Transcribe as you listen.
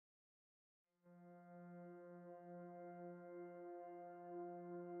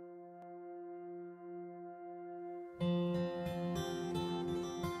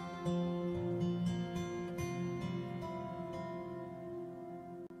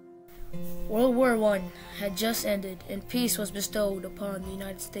World War I had just ended and peace was bestowed upon the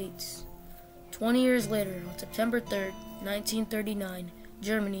United States. 20 years later, on September 3rd, 1939,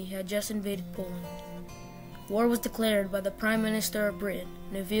 Germany had just invaded Poland. War was declared by the Prime Minister of Britain,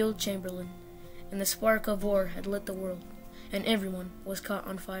 Neville Chamberlain, and the spark of war had lit the world, and everyone was caught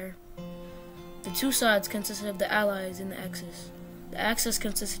on fire. The two sides consisted of the Allies and the Axis. The Axis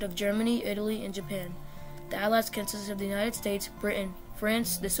consisted of Germany, Italy, and Japan. The Allies consisted of the United States, Britain,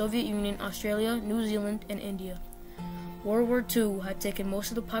 France, the Soviet Union, Australia, New Zealand, and India. World War II had taken most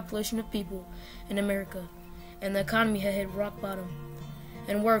of the population of people in America, and the economy had hit rock bottom.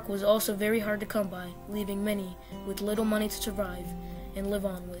 And work was also very hard to come by, leaving many with little money to survive and live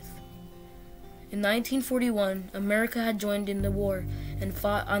on with. In 1941, America had joined in the war and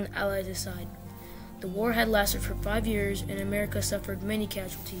fought on the Allies' side. The war had lasted for 5 years, and America suffered many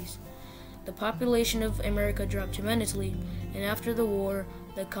casualties. The population of America dropped tremendously, and after the war,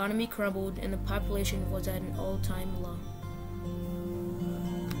 the economy crumbled and the population was at an all-time low.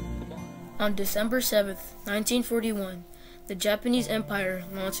 On December 7, 1941, the Japanese Empire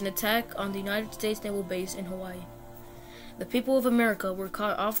launched an attack on the United States Naval Base in Hawaii. The people of America were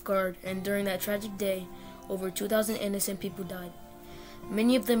caught off guard, and during that tragic day, over 2,000 innocent people died.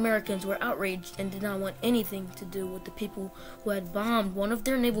 Many of the Americans were outraged and did not want anything to do with the people who had bombed one of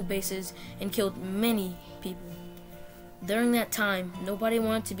their naval bases and killed many people. During that time, nobody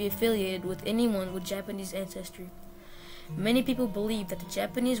wanted to be affiliated with anyone with Japanese ancestry. Many people believed that the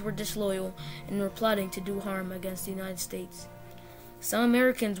Japanese were disloyal and were plotting to do harm against the United States. Some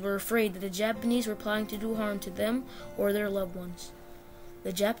Americans were afraid that the Japanese were plotting to do harm to them or their loved ones.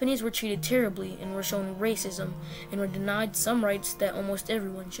 The Japanese were treated terribly and were shown racism and were denied some rights that almost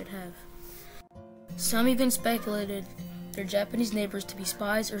everyone should have. Some even speculated their Japanese neighbors to be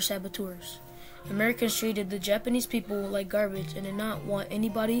spies or saboteurs. Americans treated the Japanese people like garbage and did not want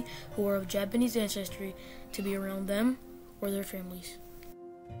anybody who were of Japanese ancestry to be around them or their families.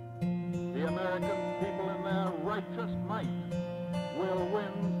 The American people in their righteous might will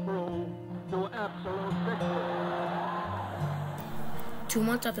win through to absolute victory. 2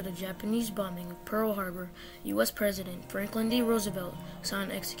 months after the Japanese bombing of Pearl Harbor, U.S. President Franklin D. Roosevelt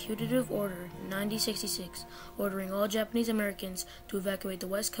signed Executive Order 9066, ordering all Japanese Americans to evacuate the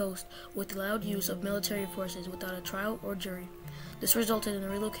West Coast with allowed use of military forces without a trial or jury. This resulted in the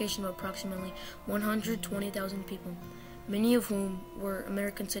relocation of approximately 120,000 people, many of whom were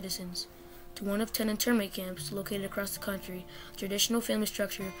American citizens, to one of 10 internment camps located across the country. A traditional family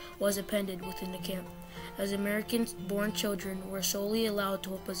structure was appended within the camp. As American-born children were solely allowed to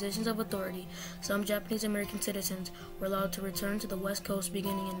hold positions of authority, some Japanese American citizens were allowed to return to the West Coast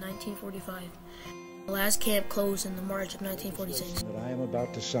beginning in 1945. The last camp closed in the March of 1946. That I am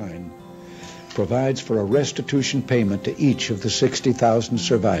about to sign provides for a restitution payment to each of the 60,000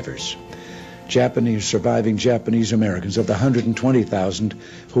 survivors. Surviving Japanese Americans of the 120,000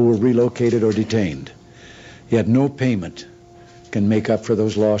 who were relocated or detained. Yet no payment can make up for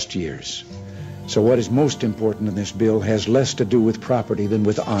those lost years. So what is most important in this bill has less to do with property than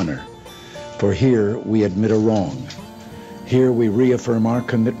with honor. For here we admit a wrong. Here we reaffirm our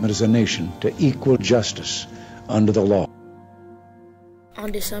commitment as a nation to equal justice under the law.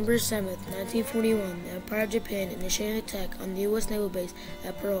 On December 7, 1941, the Empire of Japan initiated an attack on the U.S. Naval Base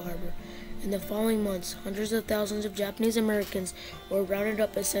at Pearl Harbor. In the following months, hundreds of thousands of Japanese Americans were rounded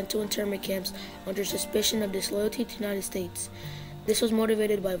up and sent to internment camps under suspicion of disloyalty to the United States. This was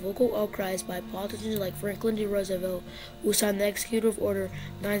motivated by vocal outcries by politicians like Franklin D. Roosevelt, who signed the Executive Order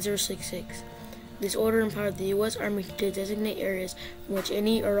 9066. This order empowered the U.S. Army to designate areas from which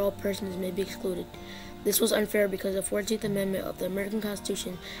any or all persons may be excluded. This was unfair because the 14th Amendment of the American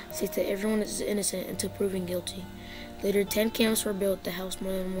Constitution states that everyone is innocent until proven guilty. Later, 10 camps were built to house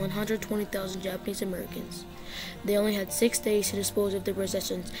more than 120,000 Japanese Americans. They only had 6 days to dispose of their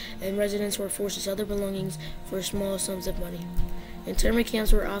possessions, and residents were forced to sell their belongings for small sums of money. Internment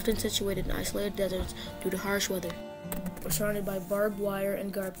camps were often situated in isolated deserts due to harsh weather. Were surrounded by barbed wire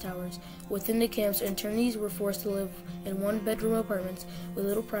and guard towers. Within the camps, internees were forced to live in one-bedroom apartments with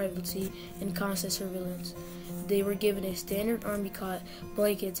little privacy and constant surveillance. They were given a standard army cot,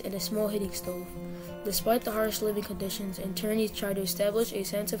 blankets, and a small heating stove. Despite the harsh living conditions, internees tried to establish a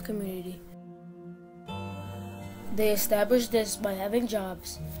sense of community. They established this by having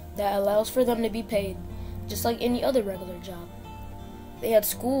jobs that allows for them to be paid, just like any other regular job. They had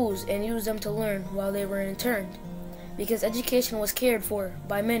schools and used them to learn while they were interned, because education was cared for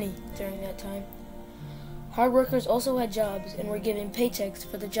by many during that time. Hard workers also had jobs and were given paychecks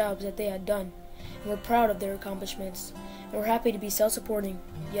for the jobs that they had done, and were proud of their accomplishments, and were happy to be self-supporting,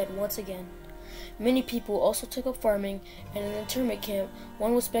 yet once again. Many people also took up farming, and in an internment camp,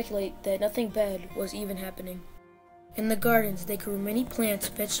 one would speculate that nothing bad was even happening. In the gardens, they grew many plants,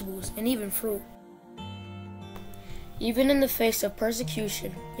 vegetables, and even fruit. Even in the face of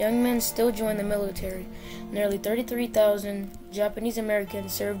persecution, young men still joined the military. Nearly 33,000 Japanese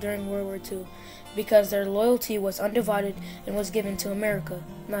Americans served during World War II because their loyalty was undivided and was given to America,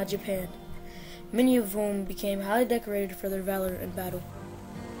 not Japan, many of whom became highly decorated for their valor in battle.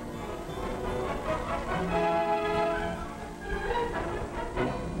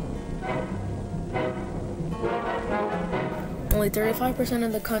 Only 35%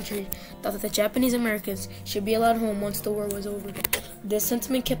 of the country thought that the Japanese Americans should be allowed home once the war was over. This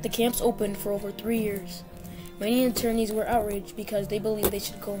sentiment kept the camps open for over 3 years. Many internees were outraged because they believed they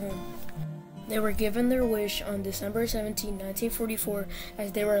should go home. They were given their wish on December 17, 1944,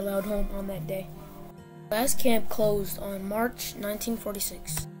 as they were allowed home on that day. The last camp closed on March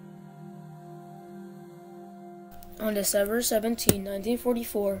 1946. On December 17,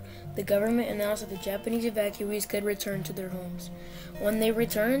 1944, the government announced that the Japanese evacuees could return to their homes. When they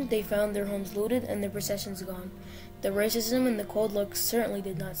returned, they found their homes looted and their possessions gone. The racism and the cold looks certainly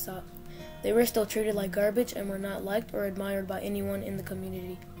did not stop. They were still treated like garbage and were not liked or admired by anyone in the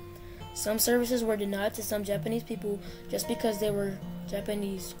community. Some services were denied to some Japanese people just because they were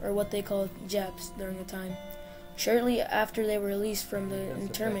Japanese, or what they called Japs, during the time. Shortly after they were released from the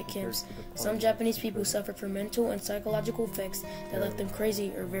internment camps, some Japanese people suffered from mental and psychological effects that left them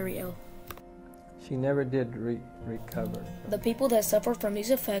crazy or very ill. She never did recover. The people that suffered from these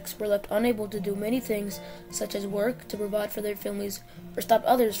effects were left unable to do many things, such as work to provide for their families, or stop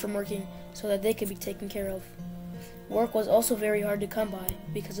others from working so that they could be taken care of. Work was also very hard to come by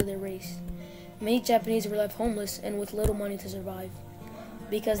because of their race. Many Japanese were left homeless and with little money to survive.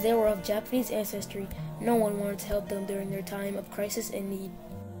 Because they were of Japanese ancestry, no one wanted to help them during their time of crisis and need.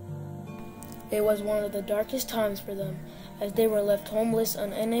 It was one of the darkest times for them, as they were left homeless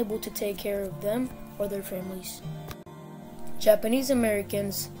and unable to take care of them or their families. Japanese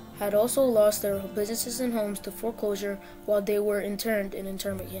Americans had also lost their businesses and homes to foreclosure while they were interned in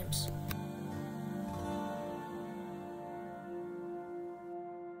internment camps.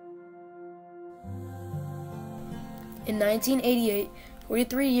 In 1988,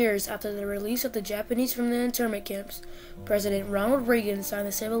 43 years after the release of the Japanese from the internment camps, President Ronald Reagan signed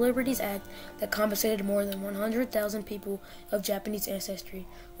the Civil Liberties Act that compensated more than 100,000 people of Japanese ancestry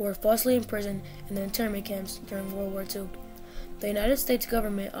who were falsely imprisoned in the internment camps during World War II. The United States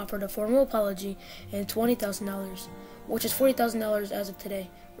government offered a formal apology and $20,000, which is $40,000 as of today,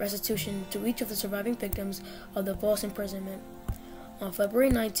 restitution to each of the surviving victims of the false imprisonment. On February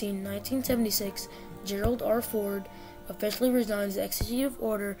 19, 1976, Gerald R. Ford officially resigns the Executive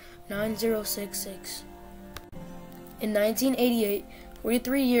Order 9066. In 1988,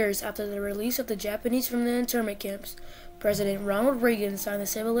 43 years after the release of the Japanese from the internment camps, President Ronald Reagan signed the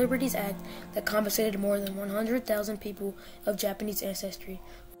Civil Liberties Act that compensated more than 100,000 people of Japanese ancestry.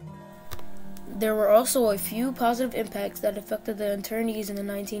 There were also a few positive impacts that affected the internees in the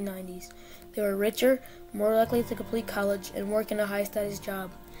 1990s. They were richer, more likely to complete college, and work in a high-status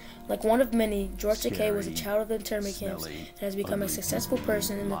job. Like one of many, George Takei was a child of the internment camps and has become a successful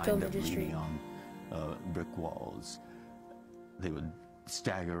person in the film industry. On brick walls, they would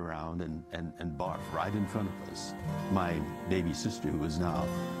stagger around and barf right in front of us. My baby sister, who is now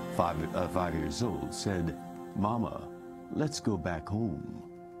 5 years old, said, "Mama, let's go back home,"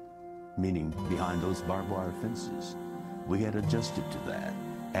 meaning behind those barbed wire fences. We had adjusted to that,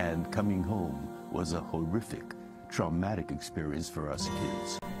 and coming home was a horrific, traumatic experience for us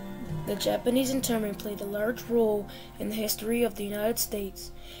kids. The Japanese internment played a large role in the history of the United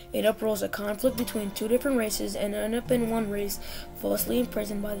States. It uprose a conflict between two different races and ended up in one race falsely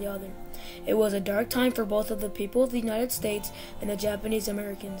imprisoned by the other. It was a dark time for both of the people of the United States and the Japanese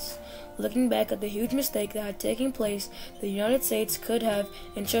Americans. Looking back at the huge mistake that had taken place, the United States could have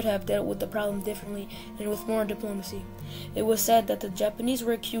and should have dealt with the problem differently and with more diplomacy. It was said that the Japanese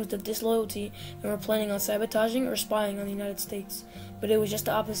were accused of disloyalty and were planning on sabotaging or spying on the United States. But it was just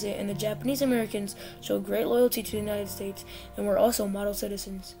the opposite, and the Japanese Americans showed great loyalty to the United States and were also model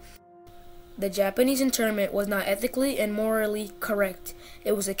citizens. The Japanese internment was not ethically and morally correct.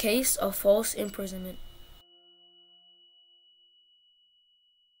 It was a case of false imprisonment.